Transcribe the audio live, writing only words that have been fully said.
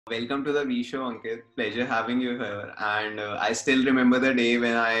Welcome to the V Show, Ankit. Pleasure having you here. And I still remember the day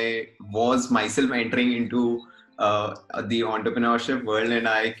when I was myself entering into the entrepreneurship world, and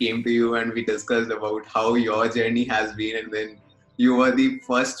I came to you and we discussed about how your journey has been. And then you were the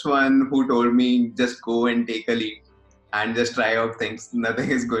first one who told me just go and take a leap and just try out things. Nothing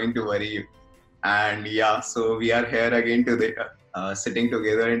is going to worry you. And yeah, so we are here again today, sitting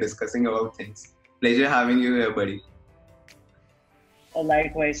together and discussing about things. Pleasure having you here, buddy.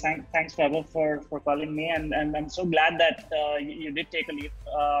 Likewise, thanks, Trevor, for calling me, and I'm so glad that you did take a leap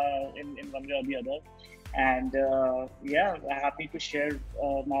in one way or the other. And yeah, happy to share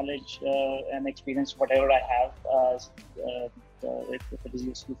knowledge and experience, whatever I have, if it is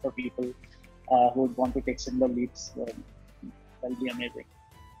useful for people who would want to take similar leaps. That'll be amazing.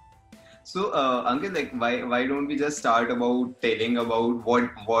 So, Ankit, like, why don't we just start about telling about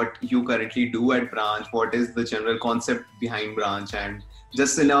what you currently do at Branch? What is the general concept behind Branch, and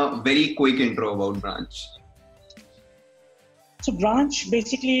just in a very quick intro about Branch. So, Branch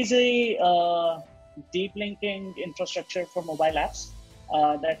basically is a deep linking infrastructure for mobile apps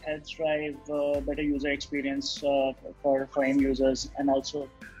that helps drive better user experience for end users, and also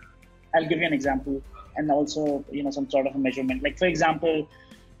I'll give you an example, and also some sort of a measurement. Like for example.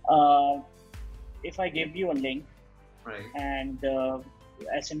 If I give you a link, right, and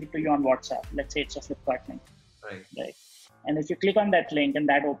I send it to you on WhatsApp, let's say it's a Flipkart link, right, and if you click on that link and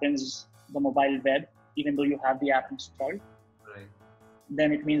that opens the mobile web, even though you have the app installed, right,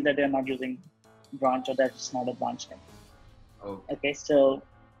 then it means that they're not using Branch, or that's not a Branch link. Okay, so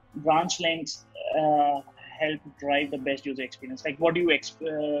Branch links help drive the best user experience. Like what do you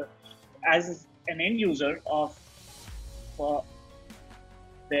as an end user of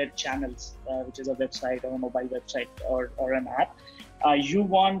their channels, which is a website or a mobile website or an app, you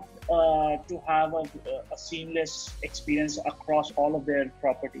want to have a seamless experience across all of their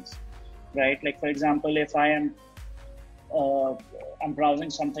properties, right? Like for example, if I'm browsing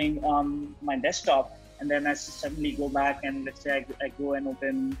something on my desktop, and then I suddenly go back and let's say I go and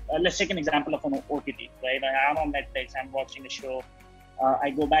open, let's take an example of an OTT, right? I'm on Netflix, I'm watching a show, I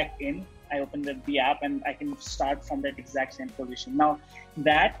go back in, I open the app, and I can start from that exact same position. Now,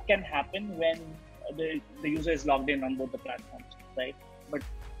 that can happen when the user is logged in on both the platforms, right? But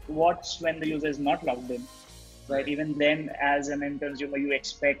what's when the user is not logged in, right? Even then, as an end consumer, you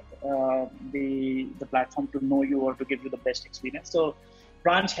expect the platform to know you or to give you the best experience. So,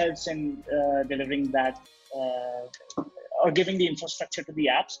 Branch helps in delivering that or giving the infrastructure to the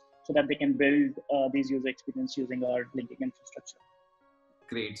apps so that they can build these user experience using our linking infrastructure.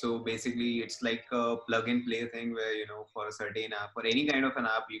 Great. So basically, it's like a plug and play thing where, for a certain app or any kind of an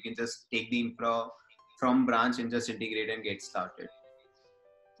app, you can just take the infra from Branch and just integrate and get started.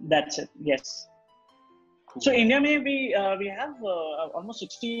 That's it. Yes. Cool. So India, we have almost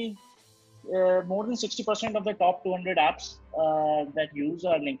 60, more than 60% of the top 200 apps that use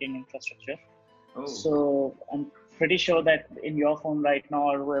our linking infrastructure. Oh. So I'm pretty sure that in your phone right now,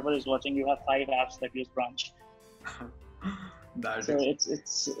 or whoever is watching, you have 5 apps that use Branch.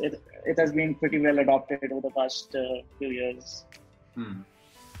 It has been pretty well adopted over the past few years.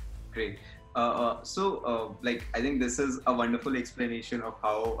 Great. Like I think this is a wonderful explanation of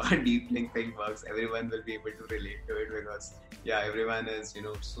how a deep link thing works. Everyone will be able to relate to it because everyone is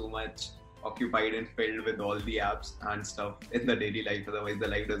so much occupied and filled with all the apps and stuff in the daily life. Otherwise, the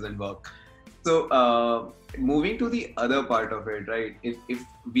life doesn't work. So moving to the other part of it, right? If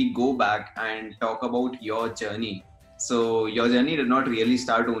we go back and talk about your journey. So your journey did not really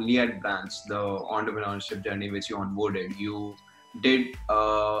start only at Branch, the entrepreneurship journey which you onboarded. You did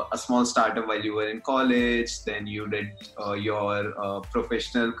a small startup while you were in college. Then you did your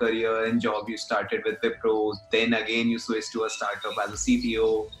professional career and job. You started with Wipro. Then again you switched to a startup as a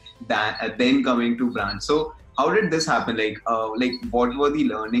CTO. Then coming to Branch. So how did this happen? Like what were the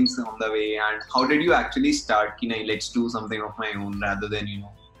learnings on the way, and how did you actually start? Let's do something of my own rather than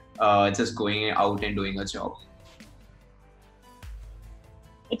just going out and doing a job.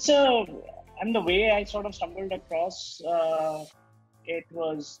 And the way I sort of stumbled across it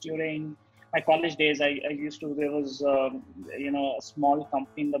was during my college days. There was a small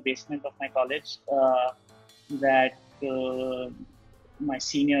company in the basement of my college that my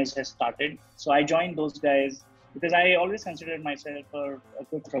seniors had started. So I joined those guys because I always considered myself a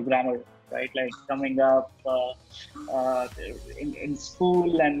good programmer, right? Like coming up in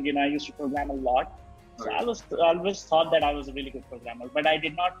school, and I used to program a lot. So I always thought that I was a really good programmer, but I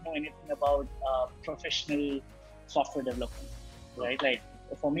did not know anything about professional software development, right? Like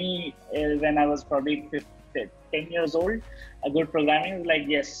for me, when I was probably 10 years old, a good programming is like,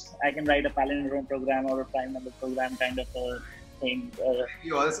 yes, I can write a palindrome program or a prime number program kind of a thing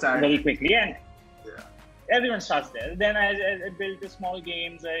You all start. very quickly, and Yeah. everyone starts there. Then I built the small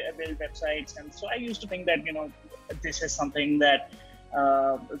games, I built websites, and so I used to think that this is something that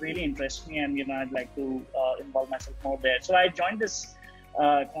really interests me, and I'd like to involve myself more there. So I joined this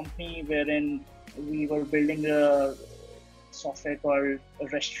company wherein we were building a software called a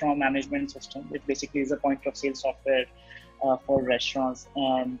restaurant management system, which basically is a point of sale software for restaurants.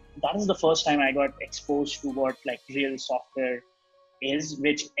 And that is the first time I got exposed to what like real software is,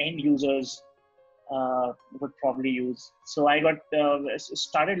 which end users would probably use. So I got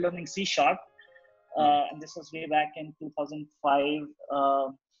started learning C Sharp, and this was way back in 2005.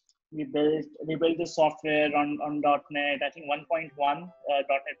 We built this software on .NET. I think 1.1,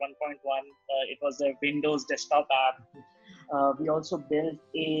 .NET 1.1. It was a Windows desktop app. We also built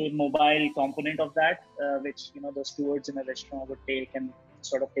a mobile component of that, which the stewards in a restaurant would take and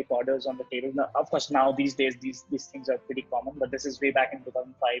sort of take orders on the table. Now, of course, now these days these things are pretty common, but this is way back in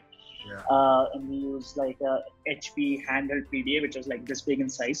 2005. Yeah. And we used like a HP handheld PDA, which was like this big in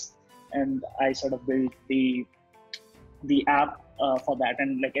size, and I sort of built the app for that.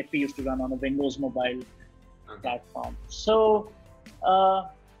 And like HP used to run on a Windows mobile platform. So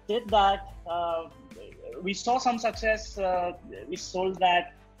did that. We saw some success. We sold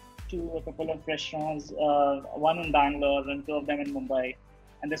that to a couple of restaurants, one in Bangalore and two of them in Mumbai.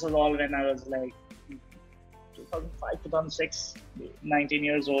 And this was all when I was like 2005, 2006, 19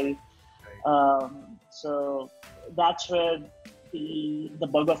 years old. Right. So that's where the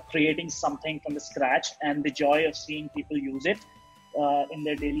bug of creating something from the scratch and the joy of seeing people use it in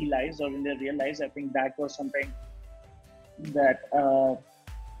their daily lives or in their real lives, I think that was something that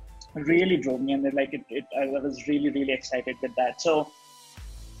really drove me, and I was really excited with that. So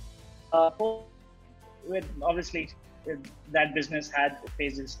with obviously that business had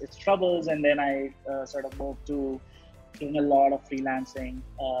faced its troubles, and then I sort of moved to doing a lot of freelancing.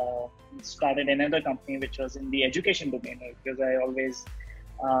 Started another company which was in the education domain, because I always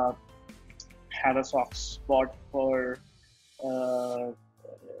had a soft spot for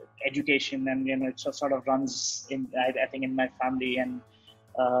education, and it sort of runs in I think in my family, and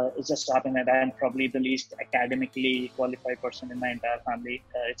it just happened that I'm probably the least academically qualified person in my entire family.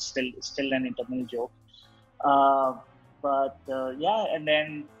 It's still an internal joke. But and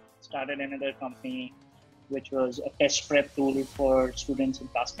then started another company, which was a test prep tool for students in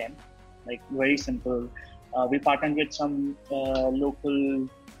class 10. Like very simple. We partnered with some local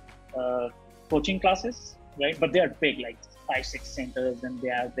coaching classes, right? But they are big, like 5-6 centers, and they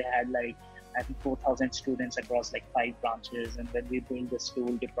had like I think 4,000 students across like 5 branches, and then we built this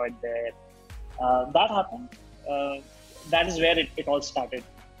tool, deployed there. That happened. That is where it all started.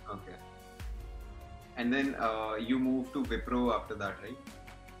 Okay. And then you moved to Wipro after that, right?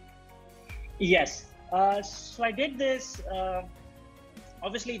 Yes. So I did this.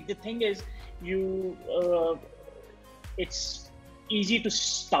 Obviously, the thing is, it's easy to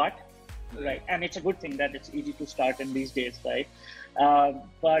start, right? And it's a good thing that it's easy to start in these days, right?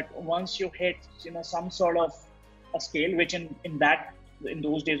 But once you hit, some sort of a scale, which in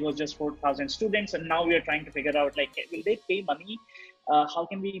those days was just 4,000 students, and now we are trying to figure out like, will they pay money? How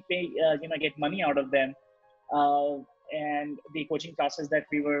can we pay? Get money out of them? And the coaching classes that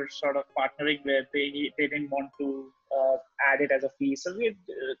we were sort of partnering with, they didn't want to add it as a fee. So a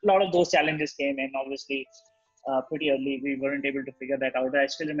lot of those challenges came in. Obviously, pretty early, we weren't able to figure that out. I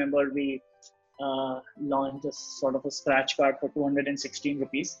still remember we launched a sort of a scratch card for 216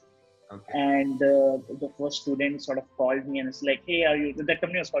 rupees. Okay. And the first student sort of called me and it's like, hey, that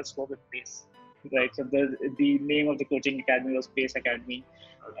company was called Score with Pace, right? So the name of the coaching academy was Pace Academy.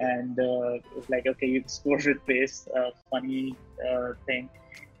 Okay. And it was like, okay, you score with Pace, funny thing.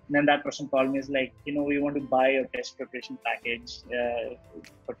 And then that person called me, is like, we want to buy a test preparation package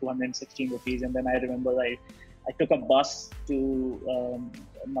for 216 rupees. And then I remember I took a bus to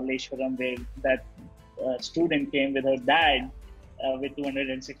Malleshwaram, where that student came with her dad with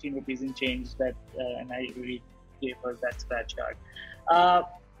 216 rupees in change, and I really gave her that scratch card.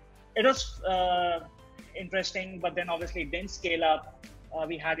 It was interesting, but then obviously it didn't scale up.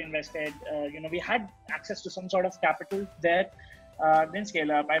 We had invested, we had access to some sort of capital there. Didn't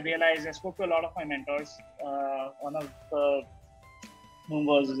scale up. I realized I spoke to a lot of my mentors. One of whom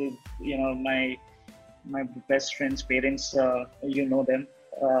was, my best friend's parents. Them.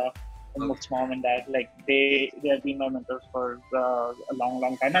 Almost mom and dad, like they have been my mentors for a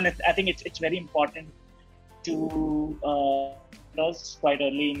long time, and I think it's very important to those quite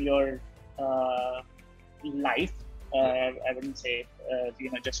early in your life. I wouldn't say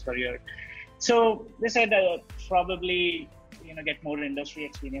just career. So they said probably get more industry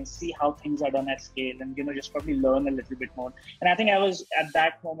experience, see how things are done at scale, and just probably learn a little bit more. And I think I was at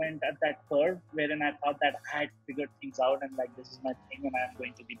that moment, at that curve, wherein I thought that I had figured things out, and like, this is my thing, and I'm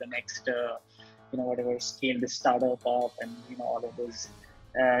going to be the next whatever, scale this startup up, and all of those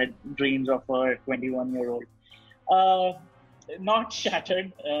dreams of a 21-year-old. Not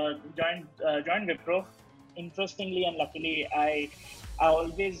shattered. Joined Wipro. Interestingly and luckily, I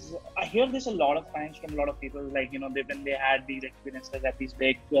hear this a lot of times from a lot of people, like when they had these experiences at these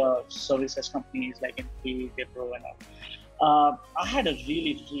big services companies like Ankit, Wipro, and all. I had a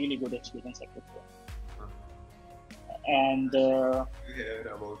really, really good experience at Wipro, and You hear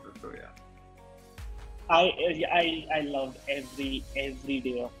about Wipro, yeah. I loved every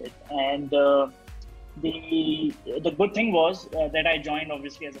day of it, and the good thing was that I joined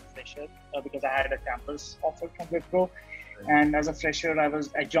obviously as a fresher because I had a campus offer from Wipro. And as a fresher,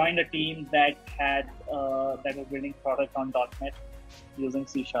 I joined a team that was building product on .NET using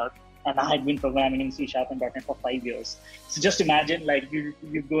C#, and I had been programming in C# and .NET for 5 years. So just imagine, like, you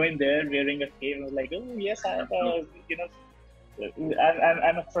go in there wearing a cape and like, oh yes, I'm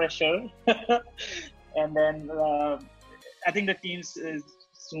a fresher, and then I think the teams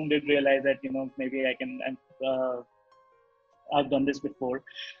soon did realize that maybe I can. I've done this before,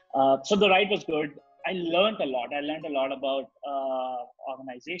 so the ride was good. I learned a lot. I learned a lot about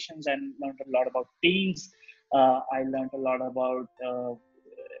organizations, and learned a lot about teams. I learned a lot about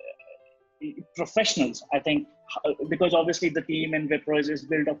professionals. I think because obviously the team in Wipro is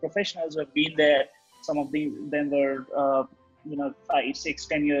built of professionals who have been there. Some of them were 5, 6,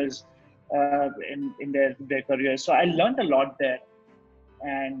 10 years in their careers. So I learned a lot there,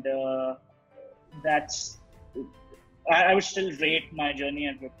 and that's. I would still rate my journey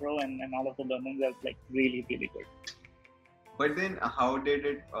at Wipro and all of the learnings as like really, really good. But then how did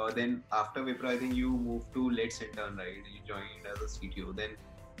it, then after Wipro, I think you moved to Let's Intern, right? You joined as a CTO. Then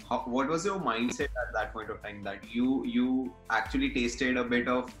what was your mindset at that point of time, that you actually tasted a bit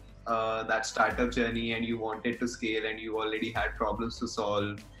of that startup journey and you wanted to scale and you already had problems to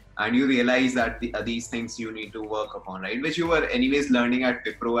solve, and you realize that these things you need to work upon, right? Which you were anyways learning at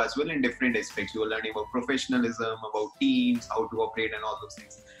Wipro as well in different aspects. You were learning about professionalism, about teams, how to operate and all those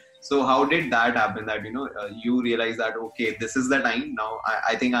things. So how did that happen that, you realize that, okay, this is the time now,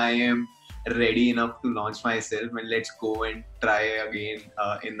 I think I am ready enough to launch myself and let's go and try again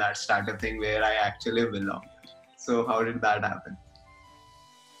in that startup thing where I actually belong. So how did that happen?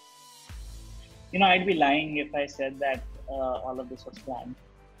 I'd be lying if I said that all of this was planned.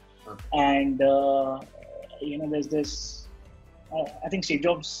 Okay. And there's this. I think Steve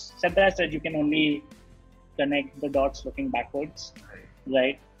Jobs said that you can only connect the dots looking backwards,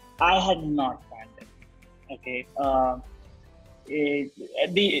 right? I had not planned it. Okay.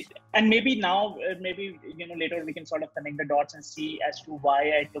 And maybe now, maybe later we can sort of connect the dots and see as to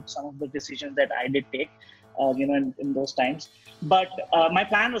why I took some of the decisions that I did take. In those times. But my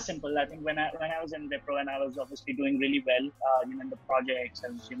plan was simple. I think when I was in Wipro and I was obviously doing really well, in the projects,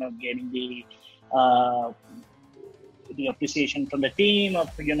 and getting the appreciation from the team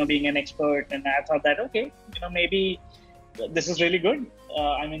of being an expert, and I thought that okay, maybe this is really good.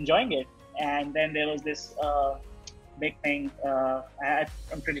 I'm enjoying it. And then there was this big thing.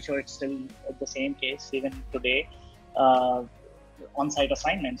 I'm pretty sure it's still the same case even today. On-site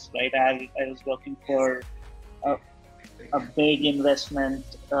assignments, right? I was working for a big investment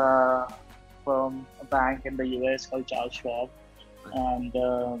from a bank in the US called Charles Schwab, and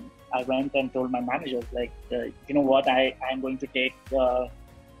I went and told my managers, like, you know what, I'm going to take, I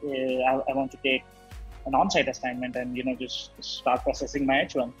want to take an on-site assignment and just start processing my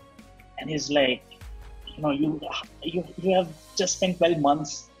H1. And he's like, you have just spent 12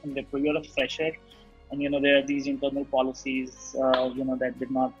 months in Wipro, you're a fresher. And there are these internal policies, that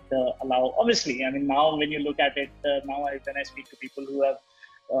did not allow. Obviously, I mean, now when you look at it, when I speak to people who have,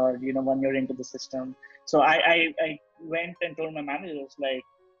 1 year into the system, so I went and told my managers, like,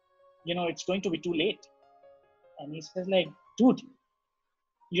 it's going to be too late. And he says, like, dude,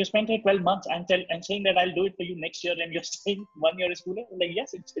 you spent here 12 months. I'm saying that I'll do it for you next year, and you're saying 1 year is too late. I'm like,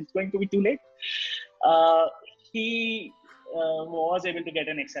 yes, it's going to be too late. He was able to get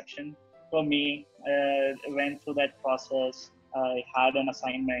an exception for me. Went through that process. I had an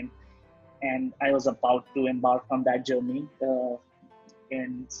assignment, and I was about to embark on that journey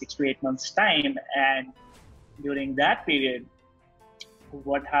in 6 to 8 months' time. And during that period,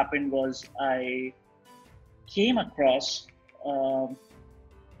 what happened was I came across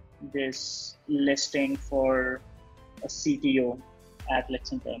this listing for a CTO at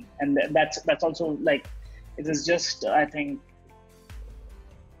Lexington, and that's also like, it is just, I think,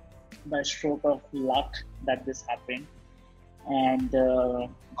 by stroke of luck that this happened. And How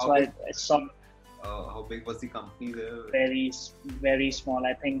so big? I saw How big was the company there? very very small.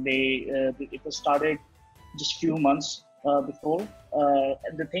 I think it was started just few months before.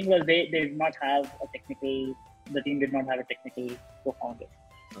 The thing was they did not have a technical. The team did not have a technical co-founder,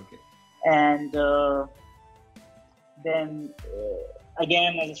 Okay. and then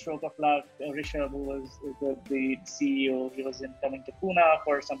again, as a stroke of luck, Rishabh, who was the CEO, he was in coming to Pune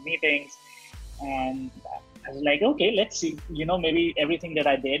for some meetings, and I was like, okay, let's see. Maybe everything that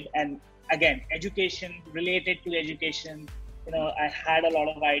I did, and again, education related to education. I had a lot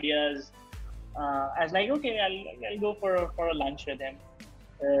of ideas. I was like, okay, I'll go for a lunch with him.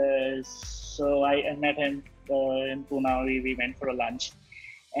 So I met him in Pune. We went for a lunch,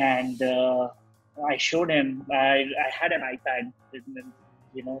 and I showed him. I had an iPad,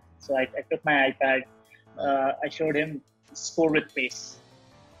 so I took my iPad. I showed him Score with Pace,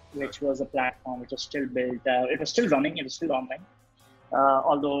 which was a platform which was still built. It was still running. It was still online.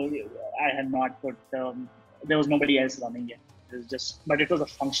 Although I had not put, there was nobody else running it. It was just, but it was a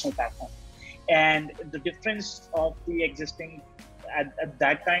functional platform. And the difference of the existing at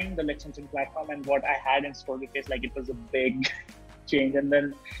that time, the licensing platform and what I had in Score with Pace, like it was a big change. And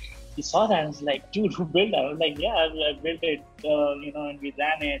then he saw that and was like, dude, who built that? I was like, yeah, I built it, and we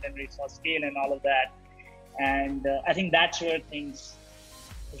ran it and we saw scale and all of that. And I think that's where things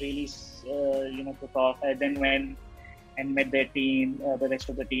really, took off. I then went and met their team, the rest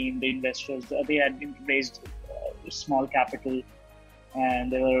of the team, the investors. They had raised small capital,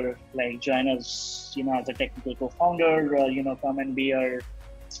 and they were like, join us, as a technical co-founder, come and be our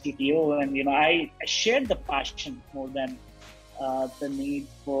CTO. And, I shared the passion more than the need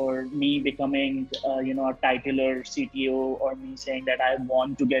for me becoming, a titular CTO, or me saying that I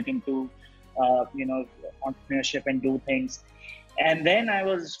want to get into, entrepreneurship and do things. And then I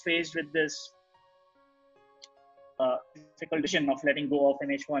was faced with this difficult decision of letting go of an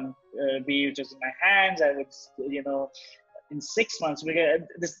H1B, which was in my hands. I would, in 6 months, because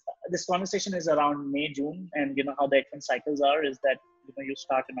this conversation is around May, June, and how the H1 cycles are is that you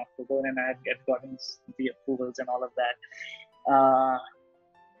start in October, and I had gotten the approvals and all of that.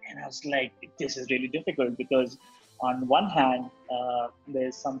 And I was like, this is really difficult because on one hand,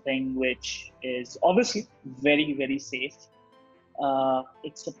 there's something which is obviously very, very safe.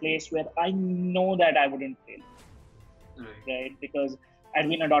 It's a place where I know that I wouldn't fail, right? Because I'd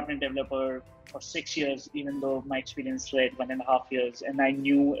been a .NET developer for 6 years, even though my experience read 1.5 years, and I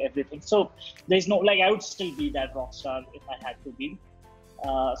knew everything. So there's no, like, I would still be that rock star if I had to be.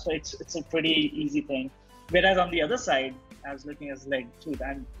 So it's a pretty easy thing. Whereas on the other side, I was looking as like, dude,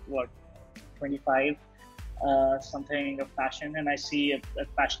 I'm 25, something of passion, and I see a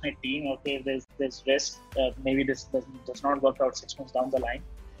passionate team. Okay, there's risk. Maybe this does not work out 6 months down the line.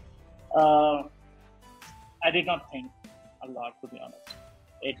 I did not think a lot, to be honest.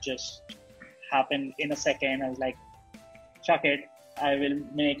 It just happened in a second. I was like, chuck it. I will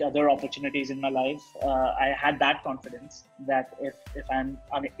make other opportunities in my life. I had that confidence that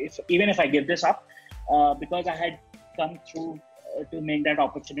even if I give this up, because I had come through to make that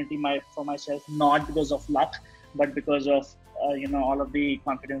opportunity for myself, not because of luck, but because of all of the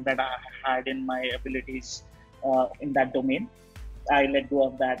confidence that I had in my abilities in that domain. I let go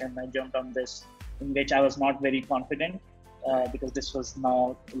of that and I jumped on this, in which I was not very confident, because this was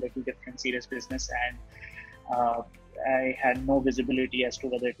now a little different, serious business, and I had no visibility as to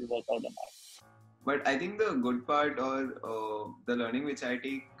whether it will work out or not. But I think the good part, or the learning which I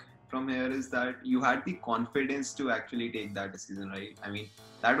take from here, is that you had the confidence to actually take that decision, right? I mean,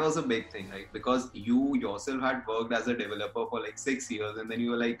 that was a big thing, right? Because you yourself had worked as a developer for like 6 years, and then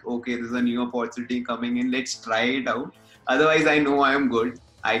you were like, okay, there's a new opportunity coming in, let's try it out. Otherwise, I know I am good.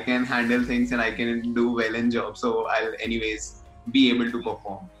 I can handle things and I can do well in job, so I'll anyways be able to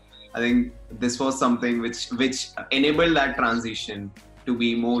perform. I think this was something which enabled that transition to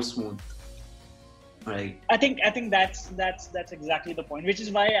be more smooth. Right. I think that's exactly the point, which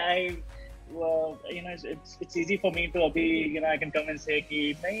is why it's easy for me to abhi, I can come and say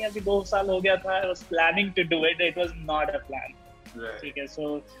कि नहीं अभी 2 साल हो गया था. I was planning to do it. It was not a plan. Right. ठीक है.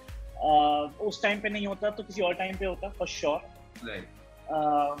 So उस time पे नहीं होता तो किसी और time पे होता for sure. Right.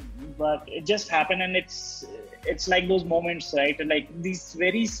 But it just happened, and it's like those moments, right? Like these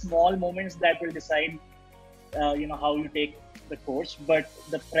very small moments that will decide, how you take the course. But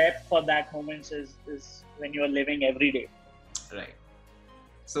the prep for that moments is when you are living every day. Right.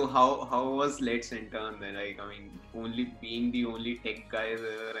 So how was Let's Intern then? Like, I mean, being the only tech guy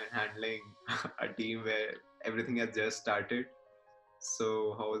there and handling a team where everything has just started.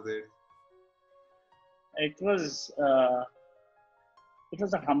 So how was it? It was a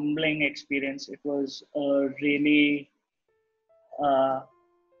humbling experience. It was a really Uh,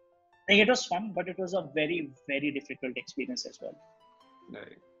 like it was fun, but it was a very, very difficult experience as well,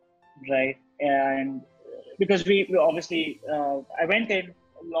 Right. right? And because we obviously, I went in,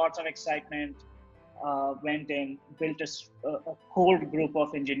 lots of excitement, went in, built a core group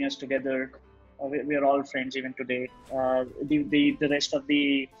of engineers together. We are all friends even today. The rest of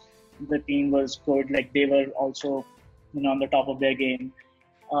the team was good. Like they were also, on the top of their game.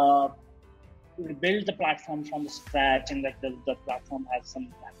 Uh, we built the platform from the scratch, and like the platform has some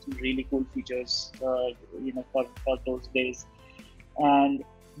really cool features, for those days. And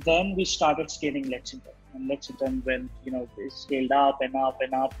then we started scaling Lexington, and Lexington went, it scaled up and up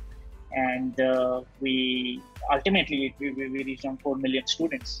and up, and we ultimately we reached on 4 million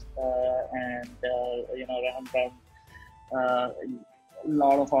students, and around a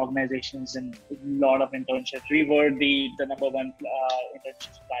lot of organizations and a lot of internships. We were the number one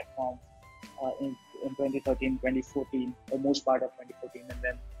internships platform in 2013, 2014, the most part of 2014, and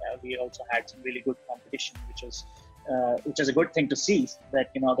then we also had some really good competition, which is a good thing to see that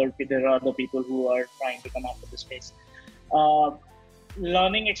there are other people who are trying to come up with the space. Uh,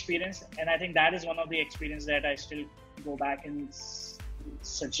 Learning experience, and I think that is one of the experience that I still go back and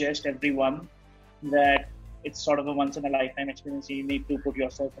suggest everyone that it's sort of a once in a lifetime experience. You need to put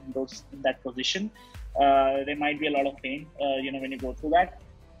yourself in that position. There might be a lot of pain, when you go through that,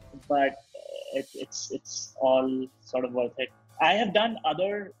 but it's all sort of worth it. I have done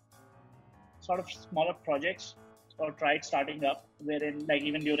other sort of smaller projects or tried starting up, wherein like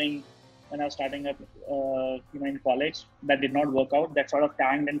even during when I was starting up, in college, that did not work out. That sort of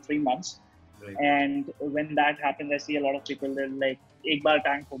tanked in 3 months. Right. And when that happens, I see a lot of people, they're like, "Ek baar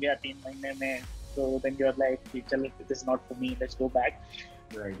tank ho gaya 3 mahine mein." So then you're like, "Chalo, this is not for me. Let's go back."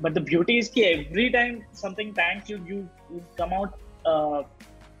 Right. But the beauty is that every time something tanks, you come out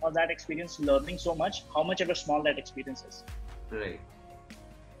of that experience learning so much, how much ever small that experience is. Right.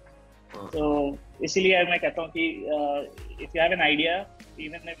 तो इसीलिए मैं कहता हूँ कि if you have an idea,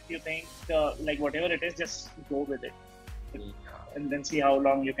 even if you think like whatever it is, just go with it, and then see how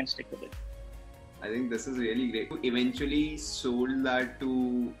long you can stick with it. I think this is really great. You eventually sold that to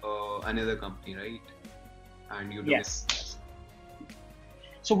another company, right? And you Yes.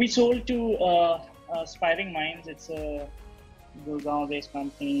 So we sold to Aspiring Minds. It's a Gurgaon-based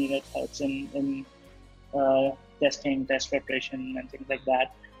company that helps in testing, test preparation, and things like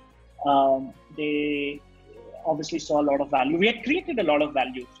that. They obviously saw a lot of value. We had created a lot of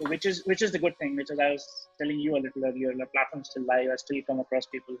value, so which is the good thing. Which is I was telling you a little earlier. The platform is still live. I still come across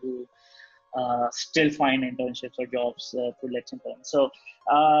people who still find internships or jobs through Lexington. So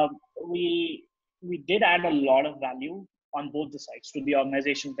we did add a lot of value on both the sides, to the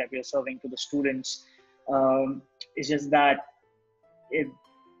organizations that we are serving, to the students. It's just that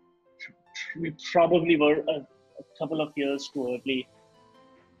we probably were a couple of years too early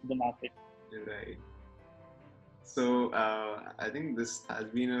to the market. Right. So I think this has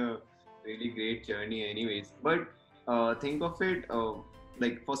been a really great journey anyways. But think of it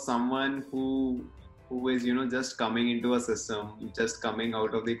like for someone who is just coming into a system, just coming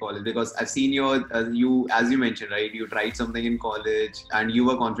out of the college, because I've seen you as you mentioned, right, you tried something in college and you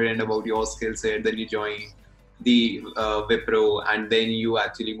were confident about your skill set, then you joined the Wipro, and then you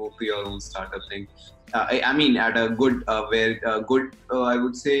actually moved to your own startup thing. I mean, at a good, I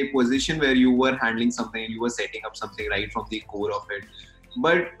would say, position where you were handling something and you were setting up something right from the core of it.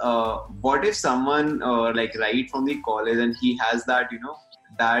 But what if someone like right from the college and he has that,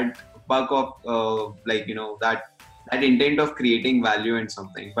 that bug of that intent of creating value in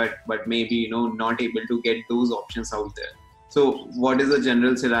something, but maybe not able to get those options out there. So what is the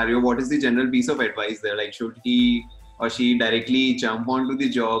general scenario? What is the general piece of advice there? Like, should he or she directly jump onto the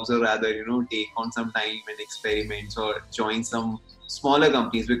jobs, or rather, take on some time and experiments, or join some smaller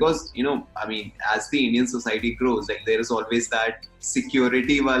companies? Because, I mean, as the Indian society grows, like there is always that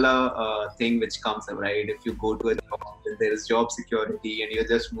security wala thing which comes up, right? If you go to a job, there is job security and you're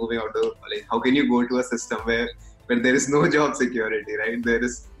just moving out of college. How can you go to a system where there is no job security, right? There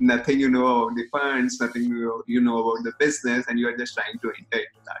is nothing about the funds, nothing about the business, and you are just trying to enter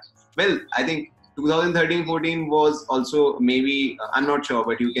into that. Well, I think 2013-14 was also maybe, I'm not sure,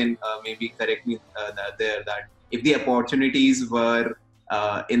 but you can maybe correct me that if the opportunities were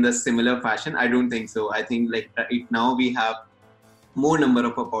in the similar fashion. I don't think so. I think like now we have more number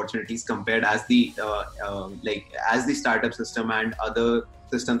of opportunities compared as the as the startup system and other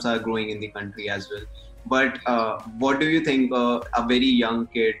systems are growing in the country as well. But what do you think a very young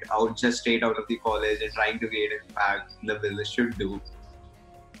kid just straight out of the college and trying to create impact in the business should do?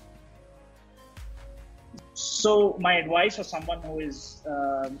 So my advice for someone who is,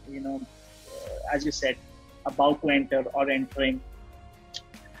 as you said, about to enter or entering,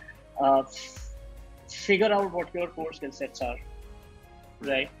 uh, figure out what your core skill sets are,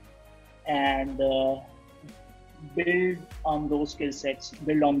 right? And build on those skill sets,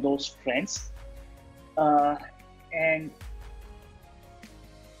 build on those strengths, uh, and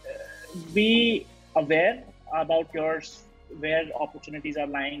be aware about yours, where opportunities are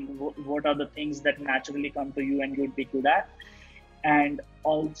lying, what are the things that naturally come to you and you'd be good at, and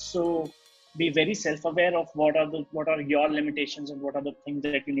also be very self-aware of what are your limitations and what are the things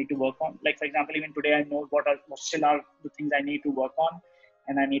that you need to work on. Like for example, even today I know what still are the things I need to work on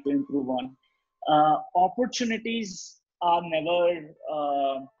and I need to improve on. Opportunities are never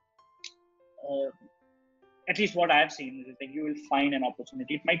at least what I've seen is that you will find an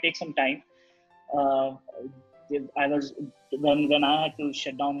opportunity. It might take some time. uh, I was when I had to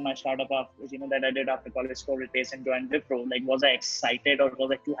shut down my startup after, that I did after college, scored replace and joined Wipro. Like, was I excited or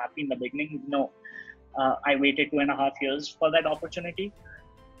was I too happy in the beginning? No. I waited 2.5 years for that opportunity,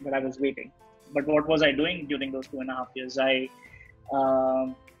 but I was waiting. But what was I doing during those 2.5 years?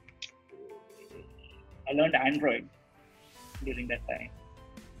 Um I learned Android during that time,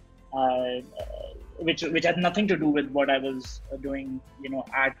 which had nothing to do with what I was doing,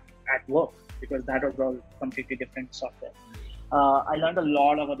 at work, because that was all completely different software. I learned a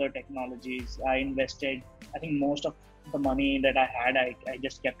lot of other technologies. I invested, I think most of the money that I had, I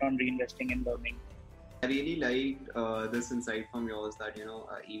just kept on reinvesting and learning. I really liked this insight from yours that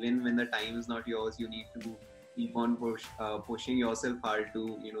even when the time is not yours, you need to keep on pushing yourself hard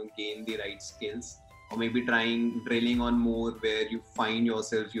to gain the right skills, or maybe drilling on more where you find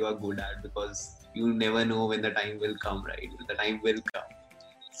yourself you are good at, because you never know when the time will come, right? The time will come.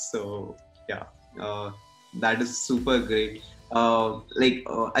 So yeah, that is super great. I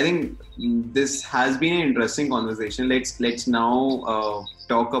think this has been an interesting conversation. Let's now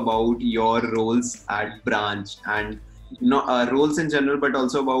talk about your roles at Branch, and not roles in general, but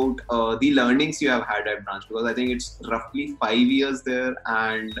also about the learnings you have had at Branch, because I think it's roughly 5 years there,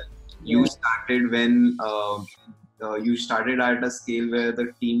 and you started when you started at a scale where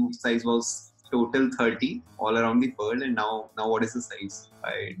the team size was total 30 all around the world, and now what is the size?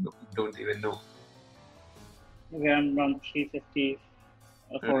 I don't even know. Around 350,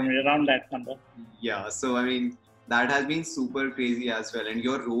 400, around that number. Yeah, so I mean that has been super crazy as well, and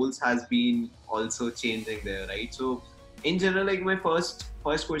your roles has been also changing there, right? So in general, like my first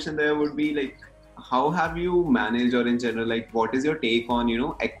question there would be like, how have you managed, or in general, like what is your take on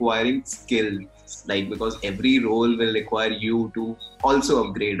acquiring skills? Like, because every role will require you to also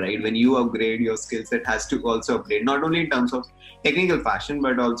upgrade, right? When you upgrade, your skill set has to also upgrade, not only in terms of technical fashion,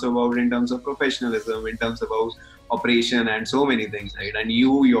 but also about in terms of professionalism, in terms about operation and so many things, right? And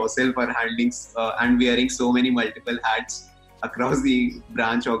you yourself are handling and wearing so many multiple hats across the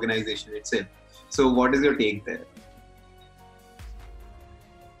Branch organization itself. So what is your take there?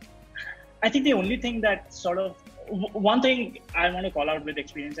 I think the only thing that sort of, one thing I want to call out with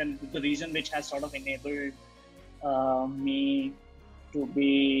experience, and the reason which has sort of enabled me to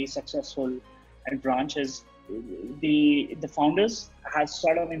be successful at Branch is the founders has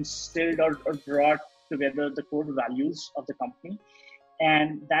sort of instilled or brought together the core values of the company,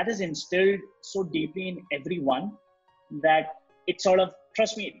 and that is instilled so deeply in everyone that it sort of,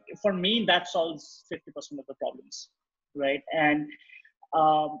 trust me, for me that solves 50% of the problems, right? And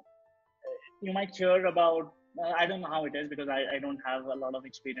um, you might hear about, I don't know how it is because I don't have a lot of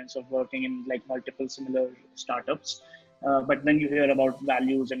experience of working in like multiple similar startups, but then you hear about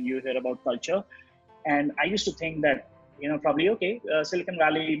values and you hear about culture, and I used to think that probably okay, Silicon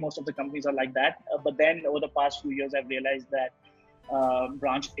Valley, most of the companies are like that, but then over the past few years I've realized that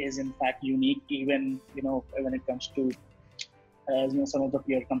Branch is in fact unique, even when it comes to some of the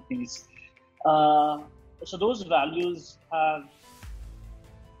peer companies. So those values have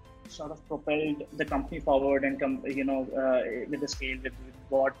sort of propelled the company forward and with the scale, with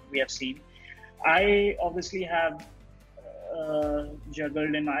what we have seen. I obviously have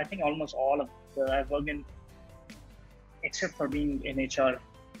juggled in, I think, almost all of I've worked in, except for being in HR,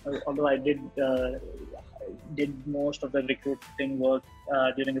 although I did most of the recruiting work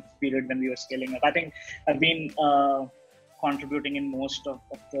during the period when we were scaling up. I think I've been contributing in most of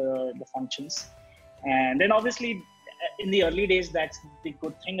the functions. And then obviously in the early days, that's the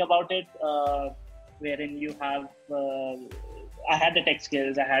good thing about it, wherein you have, I had the tech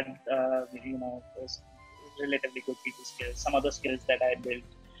skills, I had, relatively good people skills, some other skills that I built.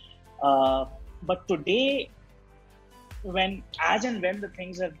 But today, when the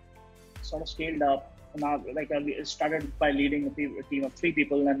things have sort of scaled up, now, like I started by leading a team of 3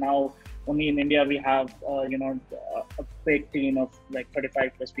 people, and now only in India we have, a big team of like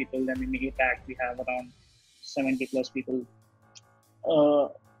 35 plus people, and in APAC we have around 70 plus people.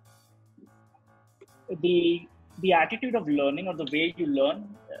 the the attitude of learning or the way you learn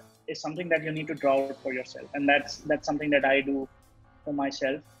is something that you need to draw out for yourself, and that's something that I do for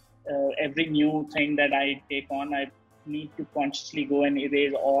myself. Every new thing that I take on, I need to consciously go and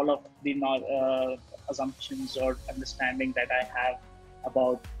erase all of the assumptions or understanding that I have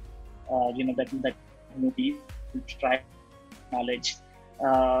about that new piece, try knowledge,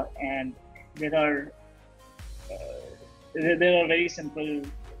 and there are there are very simple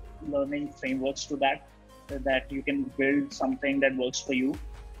learning frameworks to that you can build something that works for you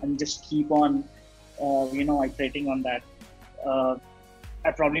and just keep on iterating on that. I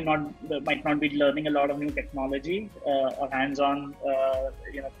probably might not be learning a lot of new technology or hands-on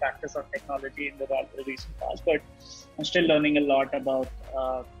practice of technology in the recent past, but I'm still learning a lot about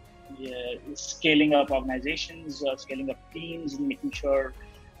scaling up organizations, scaling up teams, making sure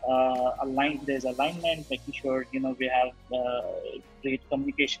there's alignment, making sure we have great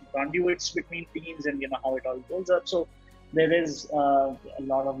communication conduits between teams, and how it all builds up. So there is a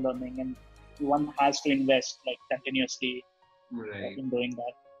lot of learning, and one has to invest like continuously Right. in doing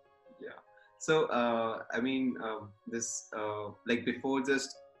that. Yeah. So, this like before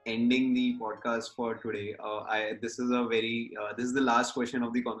just ending the podcast for today, this is this is the last question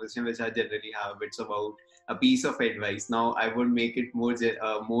of the conversation which I generally have. It's about a piece of advice. Now, I would make it more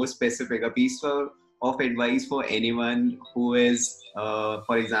specific. A piece of advice for anyone who is,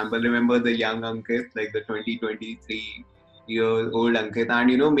 for example, remember the young Ankit, like the 20-23-year-old Ankit,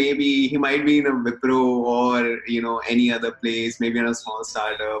 and maybe he might be in a Wipro or any other place, maybe in a small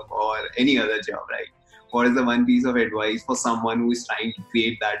startup or any other job, right? What is the one piece of advice for someone who is trying to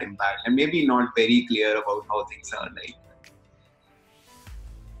create that impact and maybe not very clear about how things are like?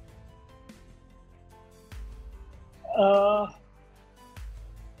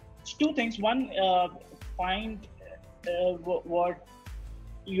 Two things. One, find what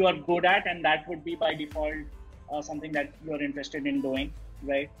you are good at, and that would be by default something that you're interested in doing,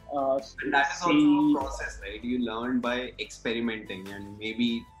 right? And that is also a process, right? You learn by experimenting, and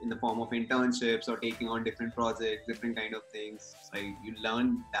maybe in the form of internships or taking on different projects, different kind of things, right? You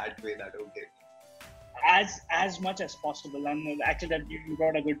learn that way, that okay. As much as possible, and actually that you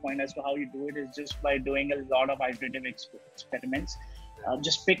brought a good point as to how you do it is just by doing a lot of iterative experiments.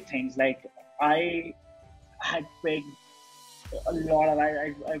 Just pick things. Like I had picked a lot of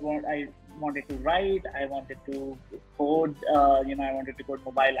I wanted to write, I wanted to code, I wanted to code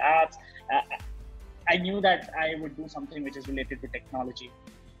mobile apps. I knew that I would do something which is related to technology,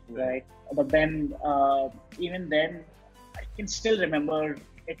 right? But then even then I can still remember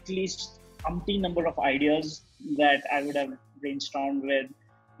at least umpteen number of ideas that I would have brainstormed with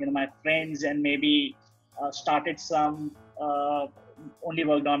my friends, and maybe started some, only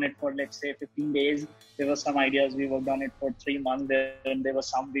worked on it for, let's say, 15 days. There were some ideas we worked on it for 3 months. There were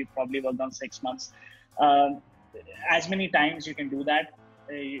some we probably worked on 6 months. As many times you can do that,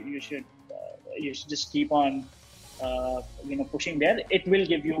 you should just keep on pushing there. It will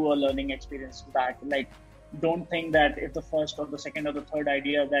give you a learning experience back. Like, don't think that if the first or the second or the third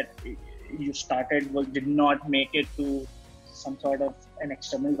idea that you started did not make it to some sort of an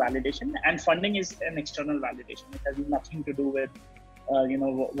external validation, and funding is an external validation. It has nothing to do with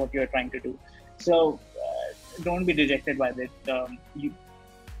what you're trying to do. So don't be dejected by that. You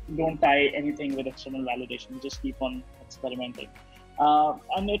don't tie anything with external validation. Just keep on experimenting,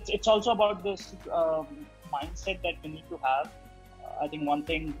 and it's also about this mindset that we need to have. I think one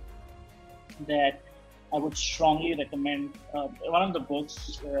thing that I would strongly recommend, one of the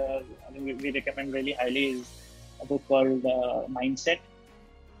books I think we recommend really highly is a book called Mindset,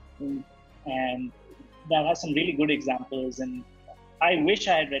 and that has some really good examples. And I wish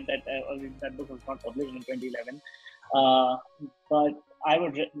I had read that. That book was not published in 2011, but I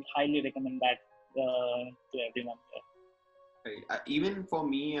would highly recommend that to everyone. Right. Even for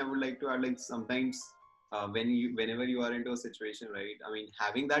me, I would like to add, like, sometimes whenever you are into a situation, right? I mean,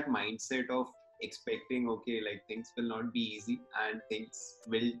 having that mindset of expecting, okay, like things will not be easy and things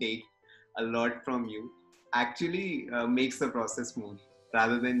will take a lot from you, actually makes the process smooth,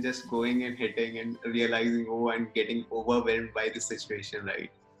 rather than just going and hitting and realizing, and getting overwhelmed by the situation,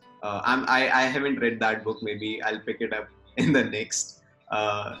 right? I haven't read that book. Maybe I'll pick it up in the next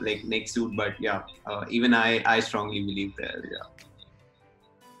suit. But yeah, even I strongly believe there. Yeah.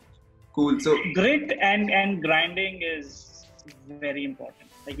 Cool. So grit and grinding is very important.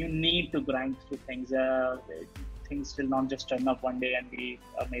 Like, you need to grind through things. Things will not just turn up one day and be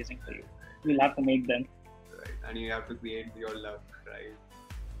amazing for you. You'll have to make them. Right, and you have to create your luck, right?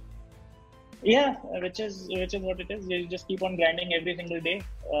 Yeah, which is what it is. You just keep on grinding every single day,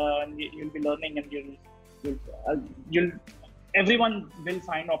 and you'll be learning, and you'll everyone will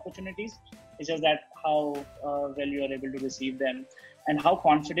find opportunities. It's just that well you are able to receive them, and how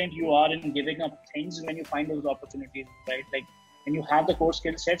confident you are in giving up things when you find those opportunities, right? Like when you have the core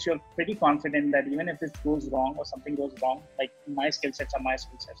skill sets, you're pretty confident that even if it goes wrong or something goes wrong, like my skill sets are my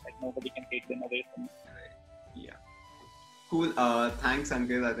skill sets. Like nobody can take them away from me. Yeah. Cool. Thanks,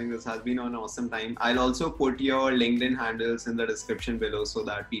 Ankit. I think this has been an awesome time. I'll also put your LinkedIn handles in the description below so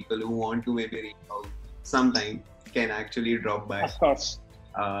that people who want to maybe reach out sometime can actually drop by. Of course.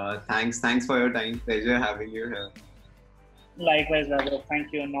 Thanks for your time. Pleasure having you here. Likewise, Raghav.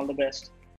 Thank you and all the best.